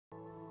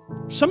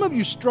Some of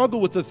you struggle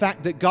with the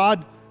fact that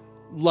God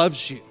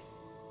loves you.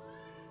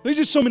 There's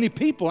just so many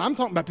people. I'm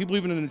talking about people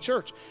even in the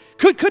church.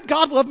 Could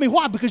God love me?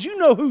 Why? Because you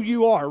know who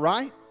you are,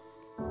 right?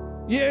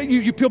 Yeah,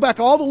 you peel back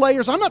all the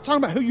layers. I'm not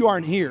talking about who you are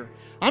in here.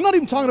 I'm not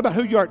even talking about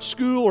who you are at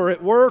school or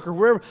at work or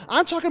wherever.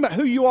 I'm talking about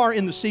who you are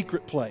in the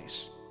secret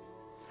place.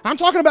 I'm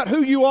talking about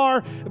who you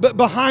are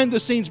behind the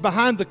scenes,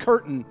 behind the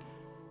curtain.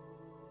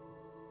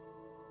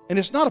 And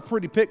it's not a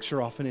pretty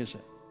picture often, is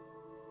it?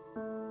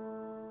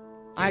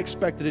 I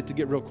expected it to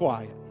get real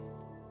quiet.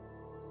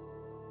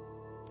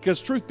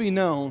 Because truth be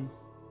known,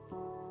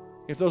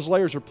 if those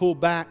layers are pulled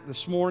back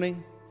this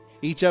morning,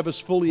 each of us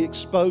fully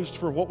exposed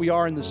for what we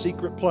are in the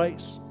secret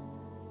place,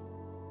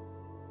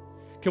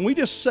 can we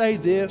just say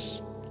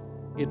this?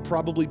 It'd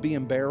probably be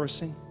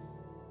embarrassing.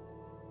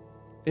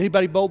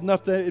 Anybody bold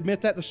enough to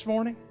admit that this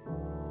morning?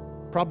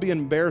 Probably an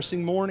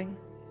embarrassing morning.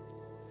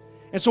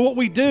 And so what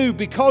we do,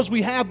 because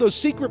we have those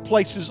secret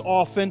places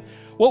often,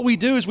 what we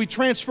do is we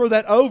transfer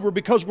that over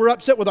because we're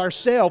upset with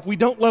ourselves. We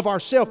don't love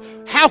ourselves.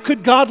 How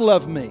could God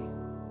love me?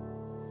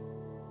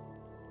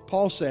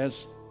 Paul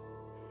says,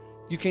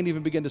 you can't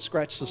even begin to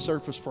scratch the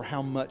surface for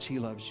how much He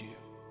loves you.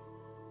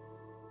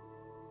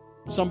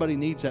 Somebody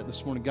needs that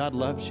this morning. God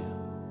loves you.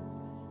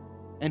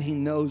 And He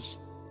knows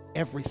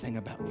everything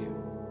about you.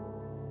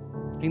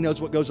 He knows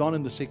what goes on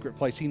in the secret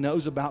place. He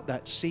knows about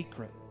that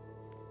secret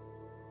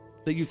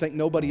that you think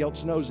nobody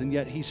else knows, and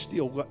yet He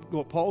still,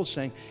 what Paul is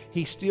saying,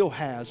 He still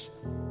has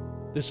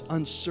this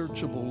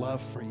unsearchable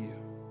love for you.